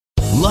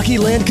Lucky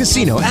Land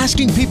Casino,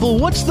 asking people,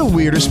 what's the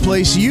weirdest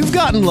place you've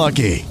gotten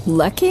lucky?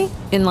 Lucky?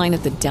 In line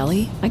at the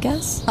deli, I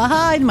guess?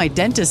 Aha, in my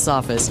dentist's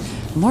office.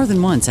 More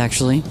than once,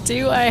 actually.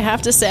 Do I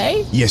have to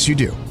say? Yes, you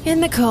do. In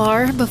the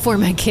car before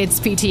my kids'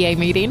 PTA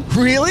meeting.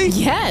 Really?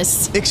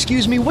 Yes.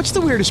 Excuse me, what's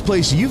the weirdest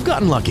place you've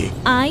gotten lucky?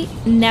 I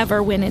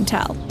never win and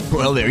tell.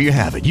 Well, there you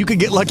have it. You can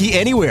get lucky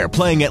anywhere,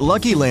 playing at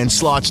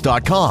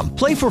LuckyLandSlots.com.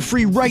 Play for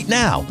free right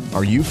now.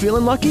 Are you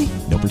feeling lucky?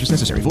 No purchase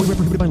necessary. Void where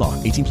prohibited by law.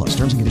 18 plus.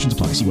 Terms and conditions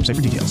apply. See website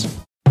for details.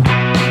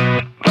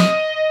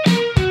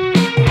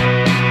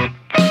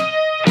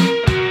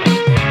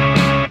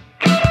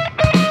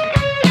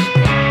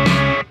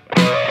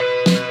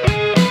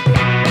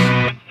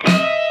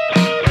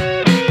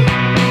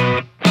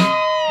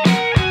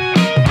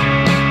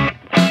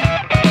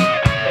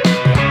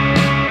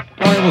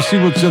 We'll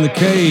see what's in the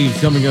cave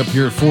coming up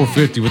here at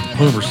 4:50 with the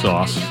Poomer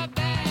sauce.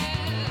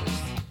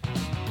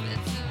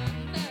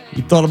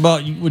 You thought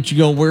about what you're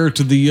going to wear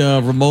to the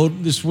remote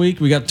this week?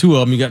 We got two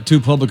of them. You got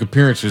two public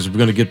appearances. We're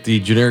going to get the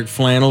generic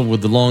flannel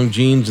with the long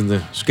jeans and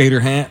the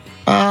skater hat.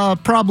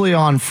 Probably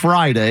on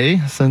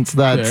Friday, since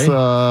that's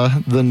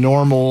the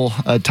normal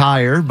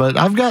attire. But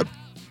I've got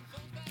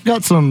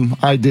some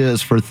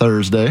ideas for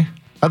Thursday.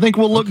 I think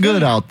we'll look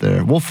good out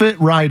there. We'll fit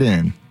right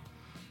in.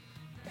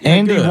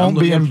 Andy won't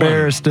be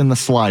embarrassed in the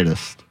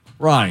slightest.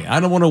 Right. I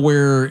don't want to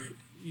wear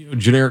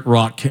generic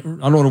rock. I don't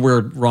want to wear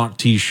a rock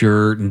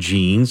T-shirt and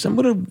jeans. I'm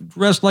going to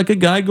dress like a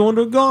guy going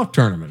to a golf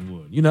tournament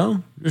would.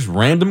 Just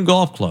random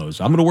golf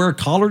clothes. I'm going to wear a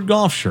collared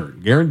golf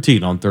shirt,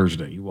 guaranteed on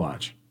Thursday. You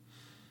watch.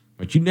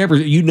 But you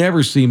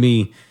never see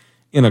me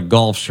in a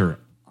golf shirt.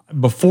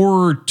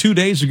 Before 2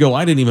 days ago,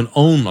 I didn't even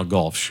own a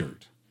golf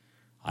shirt.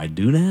 I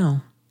do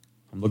now.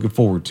 I'm looking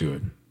forward to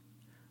it.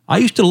 I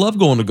used to love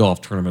going to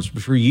golf tournaments,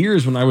 but for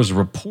years when I was a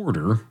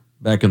reporter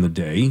back in the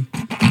day,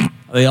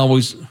 they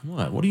always,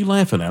 what are you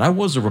laughing at? I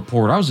was a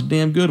reporter. I was a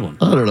damn good one.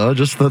 I don't know,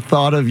 just the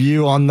thought of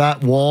you on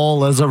that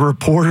wall as a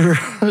reporter,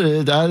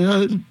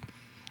 it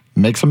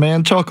makes a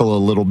man chuckle a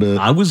little bit.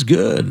 I was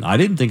good. I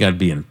didn't think I'd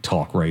be in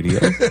talk radio.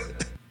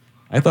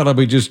 I thought I'd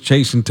be just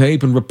chasing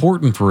tape and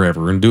reporting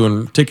forever and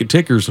doing ticket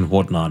tickers and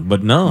whatnot.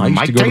 But no, I used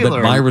Mike to go Taylor, to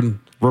that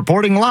Byron.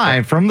 Reporting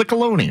live from the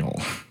Colonial.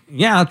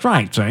 Yeah, that's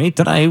right, see.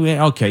 Today,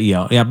 okay,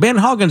 yeah. Ben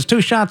Hogan's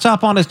 2 shots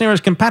up on his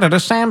nearest competitor,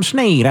 Sam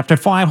Snead, after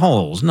 5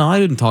 holes. No, I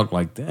didn't talk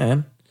like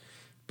that.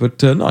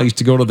 But no, I used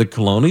to go to the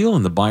Colonial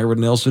and the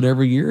Byron Nelson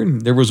every year,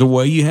 and there was a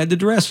way you had to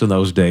dress in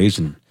those days.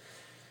 And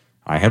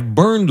I have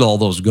burned all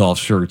those golf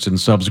shirts in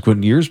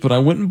subsequent years, but I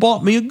went and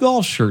bought me a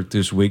golf shirt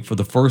this week for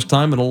the first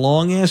time in a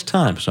long-ass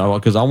time. So,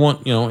 because I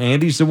want,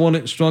 Andy's the one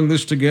that strung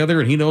this together,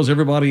 and he knows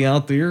everybody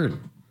out there.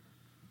 And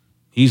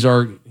he's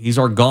our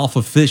golf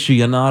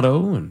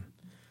aficionado, and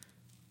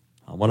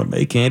I want to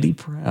make Andy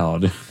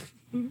proud.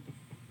 I'm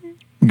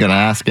going to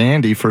ask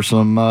Andy for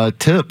some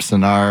tips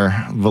in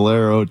our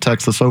Valero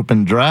Texas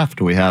Open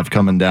draft we have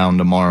coming down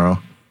tomorrow.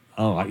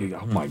 Oh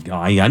my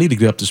God. I need to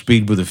get up to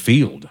speed with the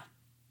field.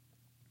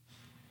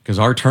 Because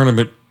our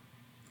tournament's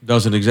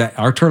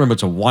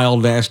a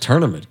wild-ass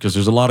tournament because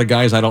there's a lot of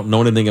guys I don't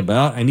know anything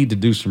about. I need to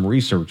do some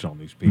research on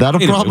these people.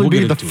 That'll probably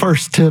be the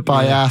first tip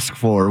I ask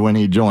for when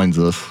he joins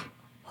us.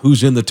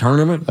 Who's in the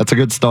tournament? That's a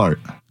good start.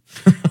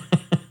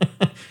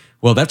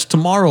 Well, that's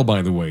tomorrow,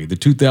 by the way, the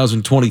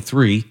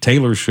 2023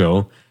 Taylor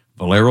Show,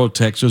 Valero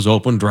Texas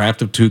Open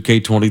Draft of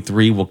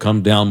 2K23 will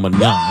come down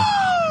Manana.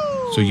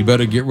 So you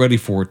better get ready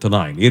for it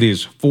tonight. It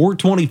is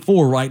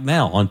 4:24 right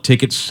now on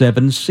ticket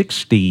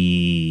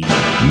 760.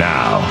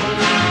 Now,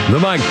 the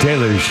Mike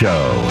Taylor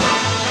Show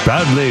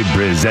proudly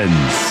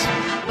presents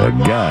a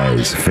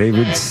guy's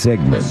favorite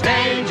segment,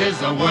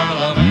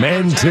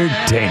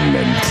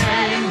 Mantertainment.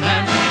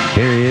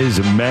 Here he is,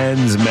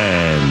 man's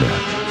man.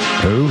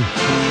 Who?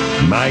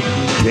 Mike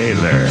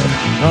Taylor.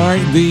 All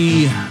right,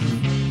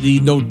 the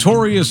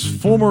notorious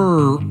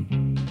former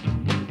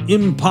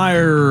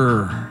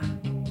emperor,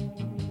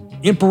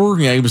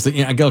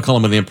 I gotta call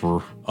him an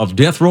emperor, of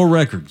Death Row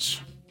Records,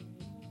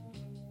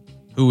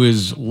 who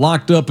is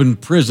locked up in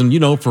prison,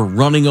 for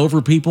running over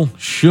people.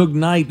 Suge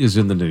Knight is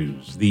in the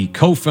news. The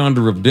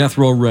co-founder of Death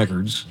Row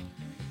Records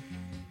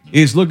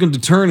is looking to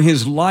turn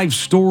his life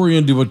story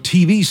into a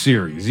TV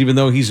series, even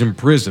though he's in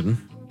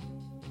prison,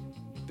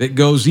 that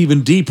goes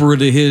even deeper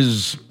into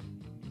his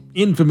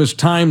infamous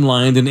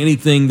timeline than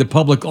anything the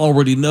public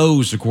already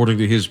knows, according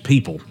to his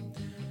people.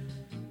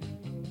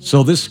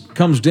 So this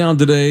comes down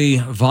today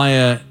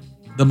via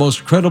the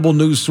most credible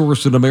news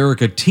source in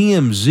America,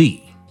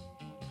 TMZ.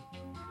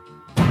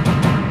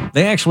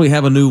 They actually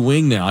have a new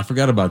wing now. I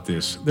forgot about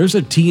this. There's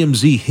a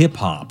TMZ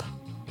hip-hop.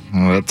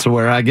 That's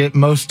where I get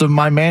most of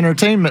my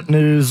Mantertainment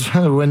news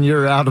when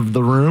you're out of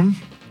the room.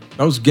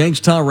 Those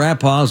gangsta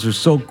rap-ahs are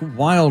so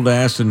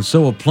wild-ass and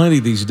so aplenty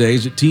these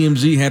days that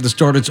TMZ had to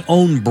start its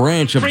own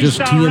branch of just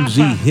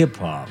TMZ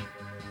hip-hop.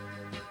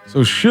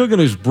 So Suge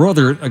and his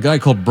brother, a guy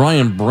called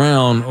Brian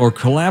Brown, are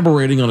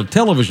collaborating on a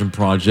television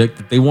project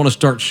that they want to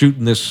start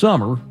shooting this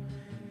summer.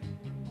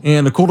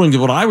 And according to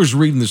what I was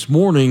reading this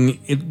morning,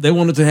 they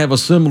wanted to have a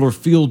similar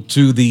feel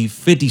to the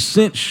 50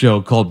 Cent show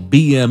called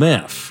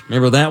BMF.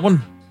 Remember that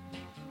one?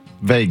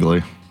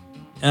 Vaguely.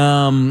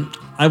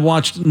 I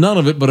watched none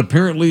of it, but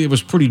apparently it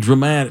was pretty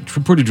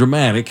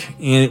dramatic,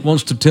 and it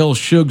wants to tell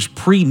Suge's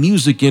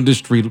pre-music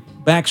industry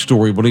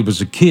backstory when he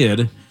was a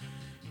kid,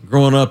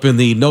 growing up in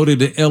the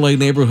noted L.A.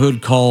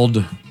 neighborhood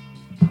called...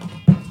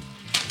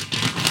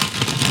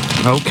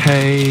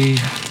 Okay.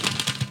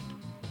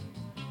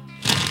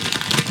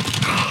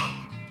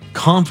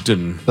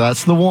 Compton.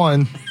 That's the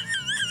one.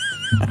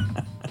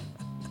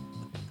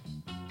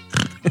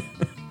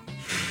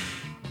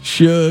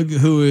 Suge,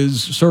 who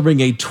is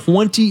serving a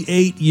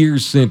 28-year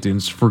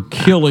sentence for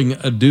killing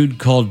a dude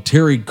called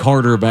Terry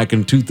Carter back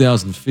in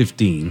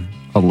 2015.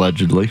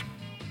 Allegedly.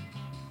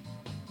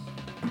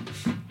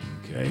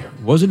 Okay.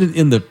 Wasn't it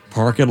in the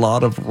parking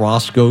lot of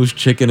Roscoe's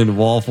Chicken and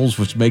Waffles,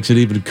 which makes it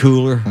even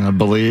cooler? I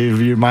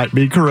believe you might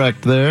be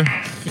correct there.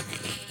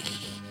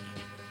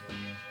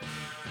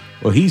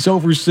 Well, he's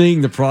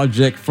overseeing the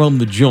project from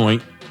the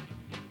joint,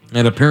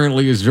 and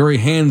apparently is very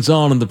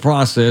hands-on in the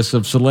process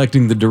of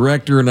selecting the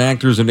director and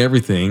actors and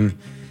everything,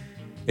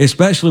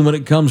 especially when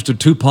it comes to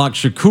Tupac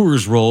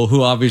Shakur's role,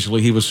 who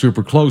obviously he was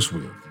super close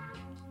with.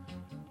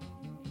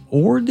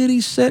 Or did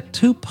he set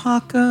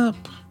Tupac up?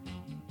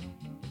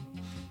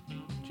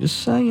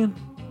 Just saying.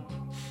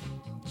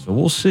 So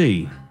we'll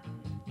see.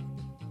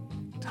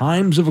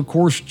 Times have, of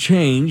course,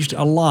 changed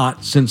a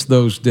lot since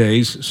those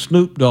days.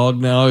 Snoop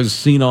Dogg now is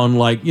seen on,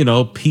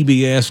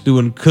 PBS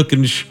doing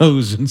cooking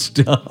shows and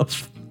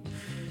stuff.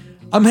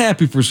 I'm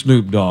happy for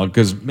Snoop Dogg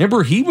because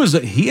remember he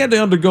had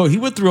to undergo. He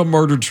went through a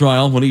murder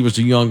trial when he was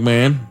a young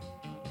man.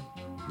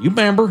 You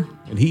remember?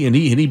 And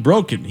he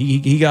broke it.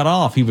 He got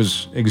off. He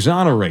was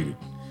exonerated.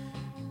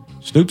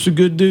 Snoop's a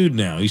good dude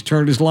now. He's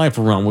turned his life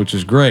around, which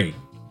is great.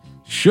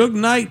 Suge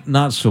Knight,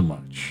 not so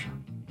much.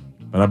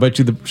 But I bet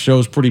you the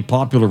show's pretty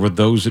popular with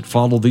those that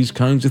follow these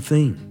kinds of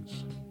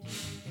things.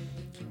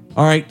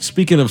 All right,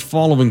 speaking of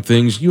following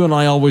things, you and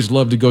I always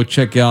love to go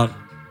check out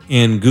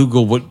and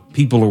Google what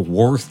people are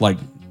worth, like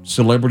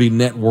celebrity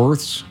net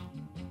worths.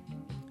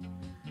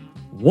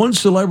 One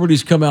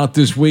celebrity's come out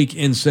this week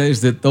and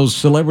says that those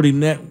celebrity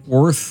net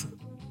worth,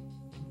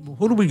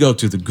 who do we go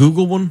to? The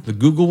Google one? The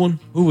Google one?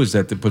 Who is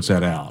that puts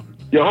that out?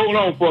 Yeah, hold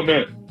on for a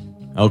minute.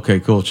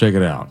 Okay, cool. Check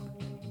it out.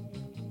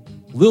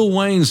 Lil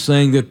Wayne's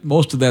saying that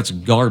most of that's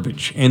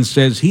garbage and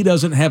says he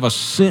doesn't have a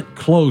cent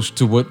close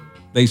to what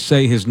they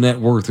say his net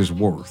worth is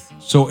worth.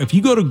 So if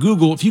you go to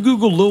Google, if you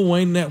Google Lil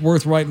Wayne net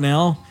worth right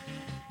now,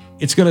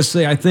 it's going to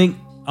say, I think,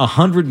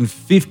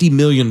 $150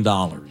 million,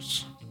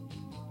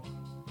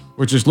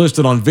 which is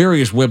listed on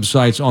various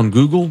websites on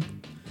Google.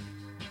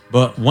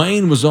 But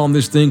Wayne was on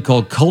this thing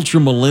called Culture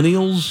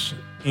Millennials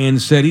and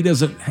said he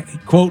doesn't,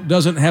 quote,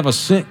 doesn't have a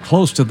cent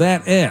close to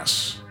that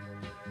S.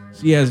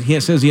 He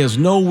says he has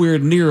nowhere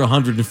near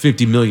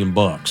 $150 million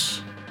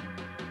bucks.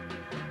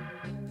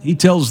 He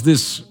tells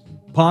this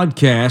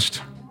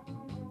podcast,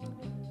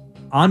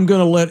 I'm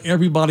going to let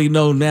everybody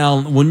know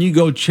now, when you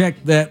go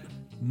check that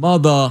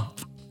mother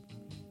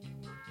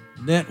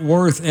net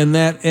worth and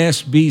that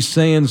S be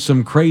saying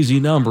some crazy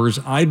numbers,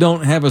 I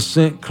don't have a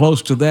cent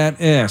close to that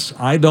S.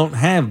 I don't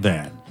have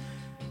that.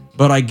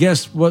 But I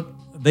guess what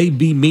they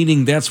be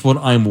meaning, that's what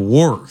I'm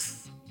worth.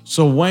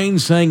 So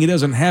Wayne's saying he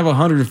doesn't have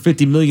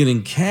 $150 million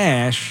in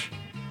cash,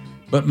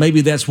 but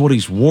maybe that's what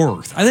he's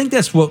worth. I think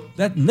that's what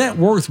that net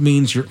worth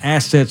means, your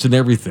assets and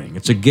everything.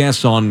 It's a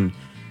guess on,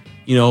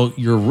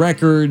 your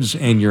records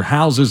and your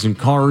houses and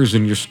cars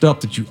and your stuff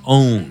that you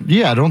own.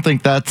 Yeah, I don't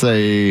think that's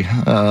a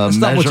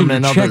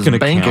measurement of his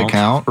bank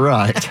account.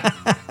 Right.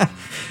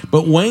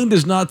 But Wayne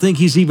does not think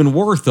he's even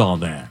worth all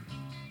that.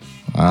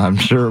 I'm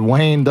sure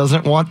Wayne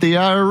doesn't want the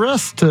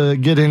IRS to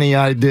get any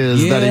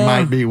ideas that he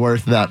might be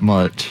worth that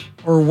much.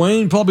 Or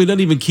Wayne probably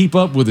doesn't even keep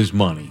up with his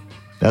money.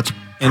 That's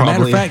probably... And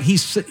matter of fact, he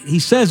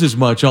says as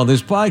much on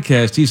this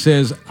podcast. He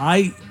says,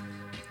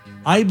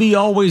 I be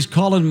always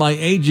calling my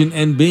agent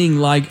and being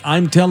like,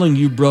 I'm telling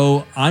you,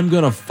 bro, I'm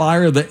going to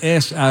fire the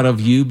S out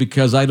of you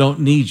because I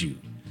don't need you.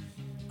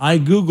 I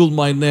Googled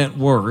my net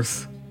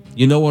worth.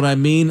 You know what I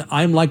mean?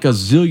 I'm like $1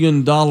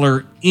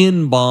 zillion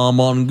in-bomb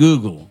on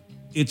Google.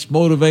 It's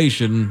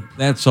motivation.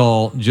 That's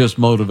all, just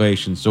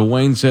motivation. So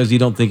Wayne says he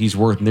don't think he's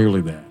worth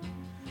nearly that.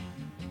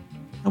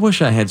 I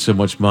wish I had so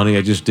much money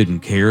I just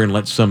didn't care and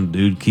let some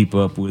dude keep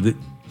up with it.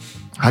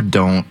 I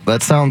don't.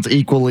 That sounds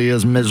equally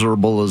as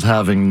miserable as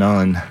having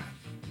none.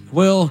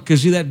 Well,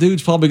 because that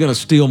dude's probably going to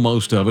steal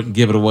most of it and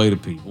give it away to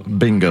people.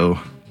 Bingo.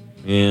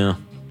 Yeah.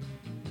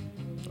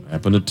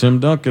 Happened to Tim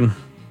Duncan.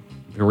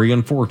 Very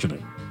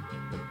unfortunate.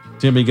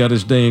 Timmy got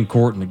his day in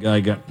court and the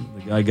guy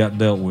got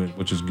dealt with,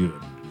 which is good.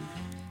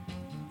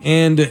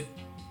 And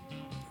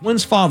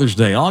when's Father's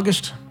Day?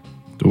 August?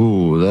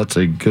 Ooh, that's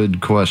a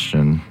good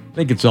question. I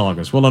think it's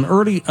August. Well, an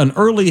early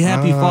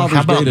happy Father's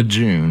how about Day to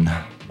June.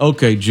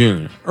 Okay,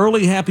 June.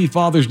 Early happy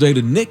Father's Day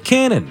to Nick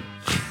Cannon.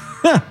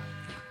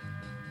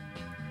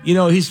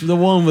 He's the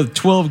one with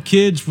 12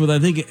 kids with, I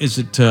think, is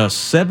it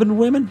 7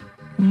 women?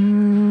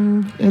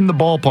 In the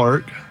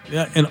ballpark.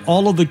 Yeah, and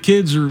all of the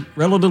kids are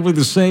relatively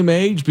the same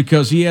age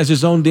because he has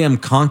his own damn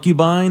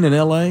concubine in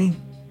L.A.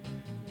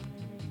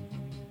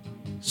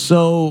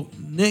 So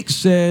Nick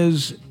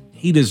says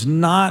he does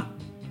not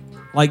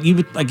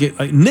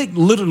Nick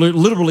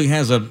literally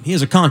has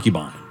a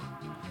concubine.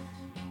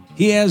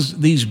 He has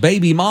these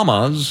baby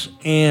mamas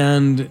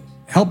and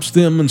helps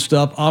them and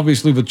stuff,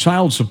 obviously with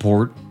child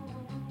support,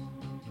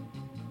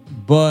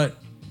 but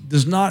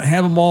does not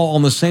have them all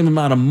on the same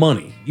amount of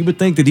money. You would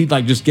think that he'd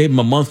just gave them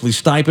a monthly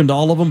stipend to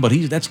all of them, but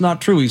that's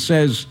not true. He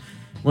says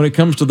when it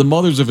comes to the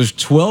mothers of his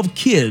 12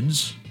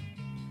 kids,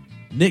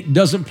 Nick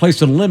doesn't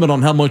place a limit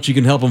on how much he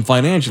can help them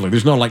financially.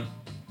 There's no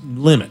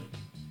limit.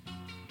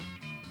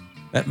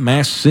 That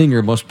Masked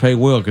Singer must pay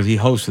well because he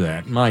hosts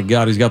that. My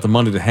God, he's got the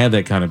money to have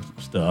that kind of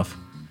stuff.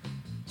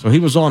 So he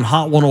was on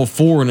Hot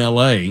 104 in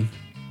L.A.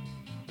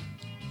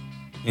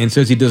 and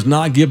says he does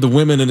not give the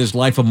women in his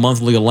life a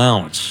monthly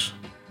allowance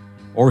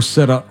or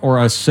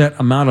a set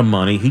amount of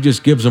money. He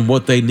just gives them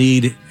what they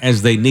need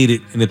as they need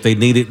it, and if they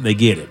need it, they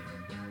get it.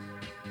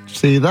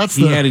 See,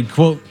 he added,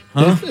 quote,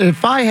 huh?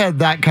 If I had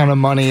that kind of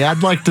money,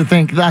 I'd like to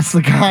think that's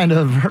the kind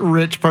of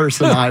rich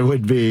person I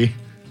would be.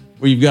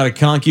 Where you've got a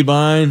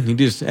concubine, you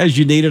just, as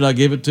you need it, I'll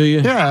give it to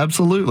you? Yeah,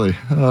 absolutely.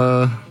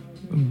 A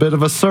bit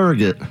of a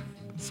surrogate,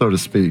 so to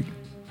speak.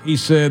 He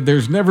said,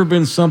 there's never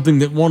been something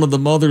that one of the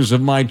mothers of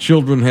my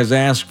children has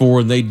asked for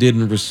and they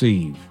didn't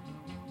receive.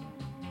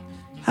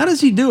 How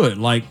does he do it?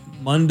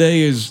 Monday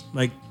is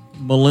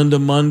Melinda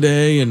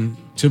Monday and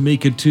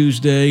Tamika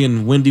Tuesday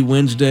and Wendy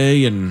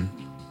Wednesday and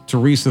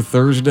Teresa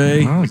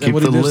Thursday. Oh, keep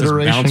the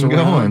alliteration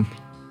going.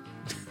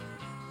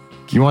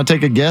 You want to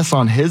take a guess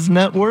on his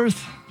net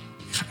worth?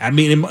 I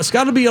mean, it's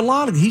got to be a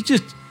lot.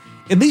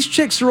 And these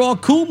chicks are all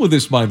cool with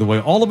this, by the way.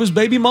 All of his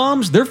baby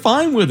moms, they're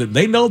fine with it.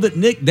 They know that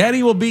Nick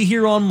Daddy will be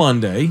here on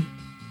Monday.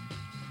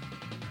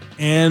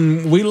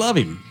 And we love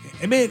him.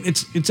 I mean,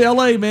 it's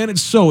L.A., man.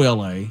 It's so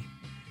L.A.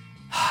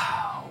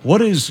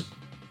 What is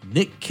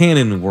Nick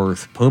Cannon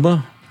worth,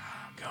 Puma?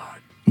 Oh, God.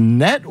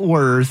 Net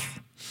worth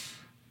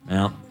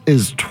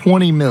is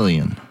 $20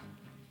 million.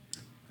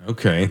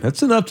 Okay,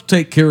 that's enough to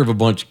take care of a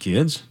bunch of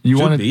kids.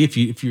 Should be if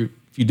you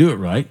do it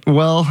right.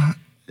 Well,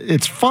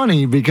 it's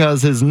funny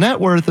because his net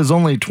worth is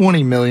only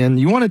 $20 million.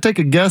 You want to take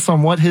a guess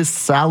on what his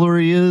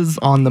salary is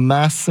on The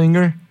Masked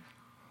Singer?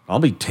 I'll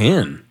be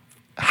 10.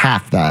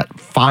 Half that,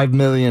 $5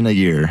 million a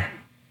year.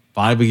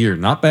 5 a year,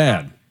 not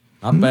bad.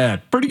 Not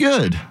bad. Pretty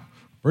good.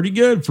 Pretty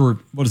good for,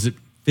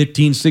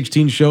 15,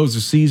 16 shows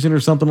a season or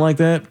something like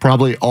that?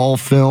 Probably all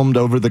filmed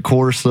over the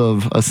course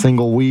of a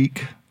single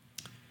week,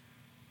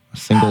 a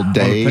single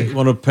day.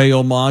 Want to pay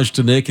homage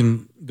to Nick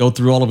and go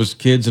through all of his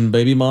kids and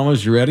baby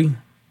mamas? You ready?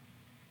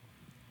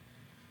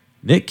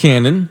 Nick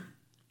Cannon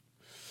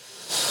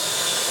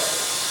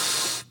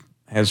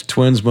has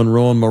twins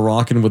Monroe and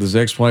Moroccan with his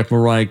ex-wife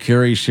Mariah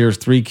Carey. Shares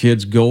 3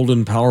 kids,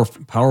 Golden,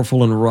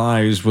 Powerful, and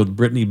Rise with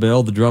Brittany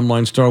Bell. The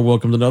Drumline star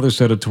welcomed another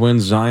set of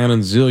twins, Zion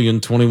and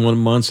Zillion, 21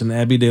 months, and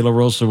Abby De La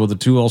Rosa with the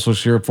 2 also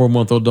share a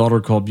 4-month-old daughter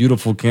called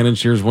Beautiful. Cannon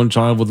shares 1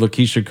 child with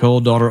Lakeisha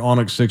Cole, daughter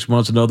Onyx, 6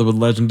 months, another with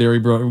legendary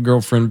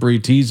girlfriend Bree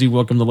Teasy.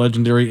 Welcome the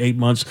legendary 8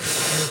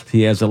 months.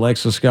 He has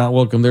Alexa Scott.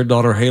 Welcome their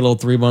daughter Halo,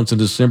 3 months in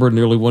December,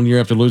 nearly 1 year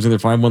after losing their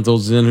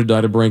 5-month-old Zen, who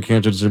died of brain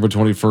cancer December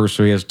 21st.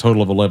 So he has a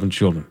total of 11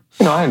 children.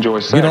 I enjoy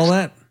sex. Get all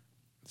that?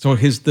 So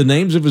the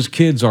names of his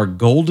kids are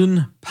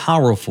Golden,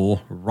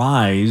 Powerful,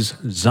 Rise,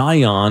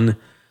 Zion,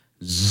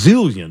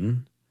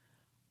 Zillion,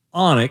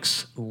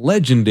 Onyx,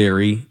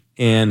 Legendary,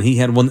 and he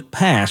had one that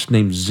passed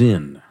named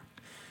Zen.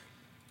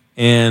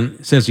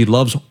 And says he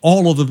loves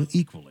all of them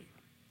equally.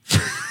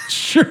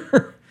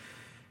 Sure.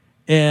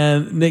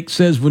 And Nick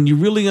says, when you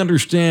really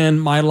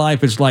understand my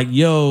life, it's like,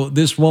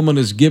 this woman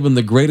has given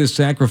the greatest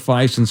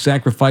sacrifice and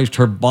sacrificed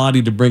her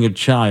body to bring a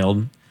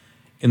child.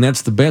 And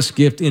that's the best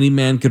gift any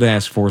man could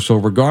ask for. So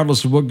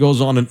regardless of what goes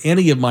on in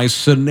any of my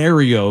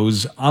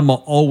scenarios, I'm going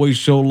to always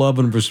show love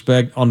and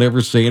respect. I'll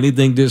never say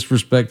anything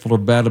disrespectful or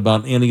bad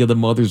about any of the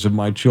mothers of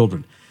my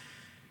children.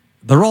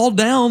 They're all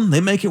down. They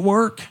make it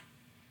work.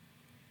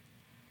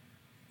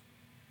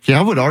 Yeah,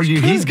 I would argue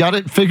he's got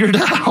it figured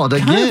out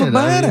again. Kind of a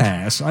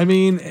badass. I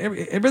mean,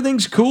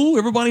 everything's cool.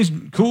 Everybody's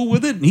cool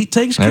with it. And he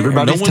takes care of it.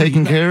 Everybody's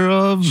taken care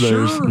of.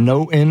 Sure. There's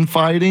no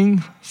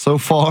infighting so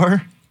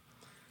far.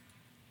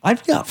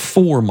 I've got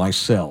 4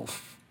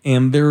 myself,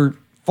 and they're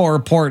far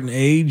apart in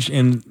age,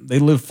 and they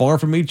live far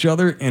from each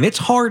other, and it's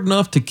hard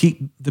enough to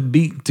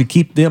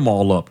keep them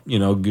all up,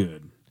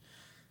 good.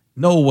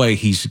 No way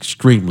he's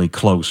extremely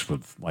close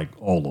with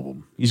all of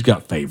them. He's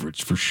got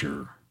favorites for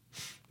sure.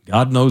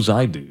 God knows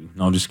I do.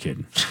 No, I'm just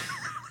kidding.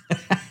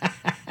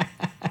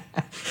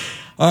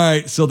 All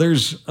right, so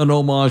there's an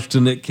homage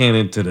to Nick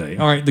Cannon today.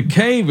 All right, The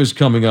Cave is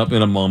coming up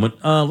in a moment.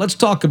 Let's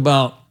talk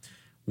about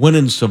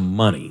winning some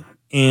money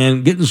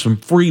and getting some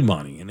free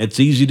money. And it's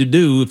easy to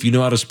do if you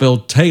know how to spell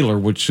Taylor,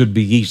 which should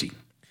be easy.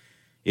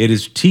 It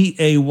is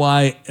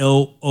Taylor,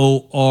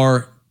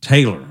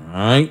 Taylor, all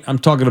right? I'm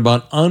talking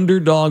about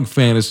Underdog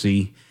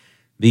Fantasy.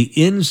 The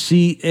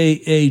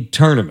NCAA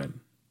tournament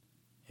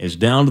is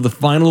down to the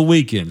final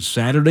weekend,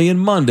 Saturday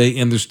and Monday,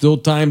 and there's still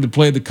time to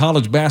play the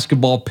college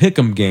basketball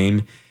pick'em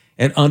game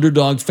at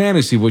Underdog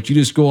Fantasy, which you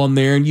just go on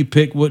there and you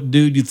pick what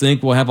dude you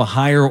think will have a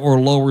higher or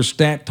lower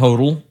stat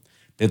total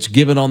that's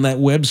given on that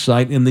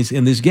website in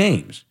these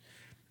games.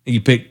 You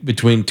pick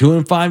between 2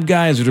 and 5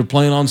 guys that are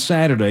playing on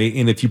Saturday,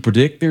 and if you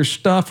predict their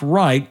stuff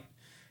right,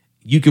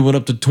 you can win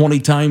up to 20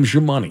 times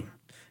your money.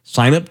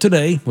 Sign up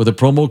today with a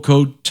promo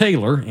code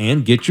Taylor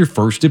and get your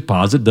first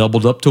deposit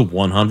doubled up to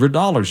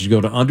 $100. You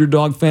go to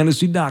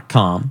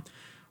UnderdogFantasy.com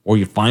or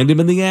you find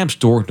them in the App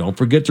Store. Don't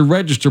forget to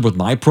register with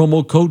my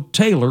promo code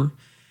Taylor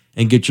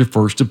and get your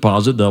first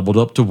deposit doubled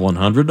up to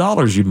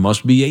 $100. You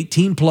must be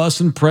 18 plus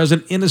and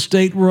present in a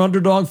state where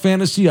Underdog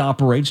Fantasy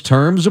operates.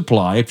 Terms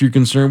apply. If you're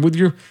concerned with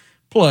your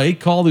play,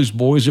 call these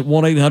boys at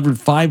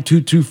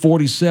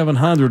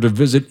 1-800-522-4700 or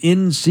visit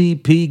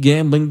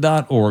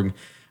ncpgambling.org.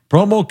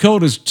 Promo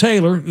code is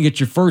Taylor. You get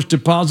your first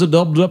deposit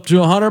doubled up to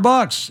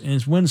 $100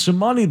 and win some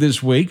money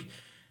this week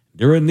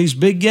during these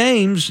big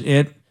games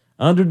at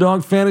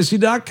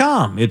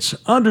UnderdogFantasy.com. It's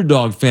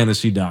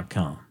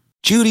UnderdogFantasy.com.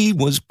 Judy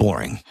was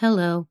boring.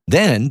 Hello.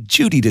 Then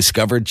Judy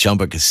discovered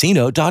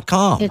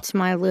ChumbaCasino.com. It's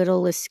my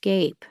little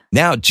escape.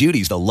 Now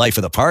Judy's the life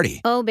of the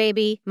party. Oh,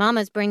 baby,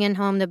 mama's bringing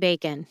home the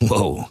bacon.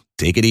 Whoa,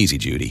 take it easy,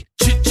 Judy.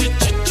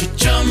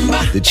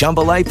 The Chumba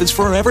life is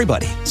for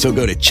everybody. So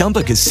go to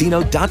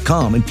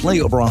ChumbaCasino.com and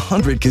play over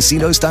 100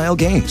 casino-style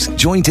games.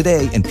 Join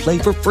today and play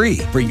for free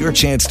for your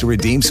chance to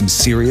redeem some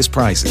serious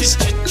prizes.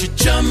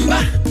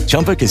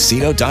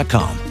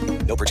 ChumbaCasino.com.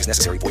 No purchase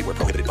necessary. Void where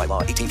prohibited by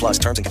law. 18 plus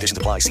terms and conditions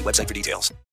apply. See website for details.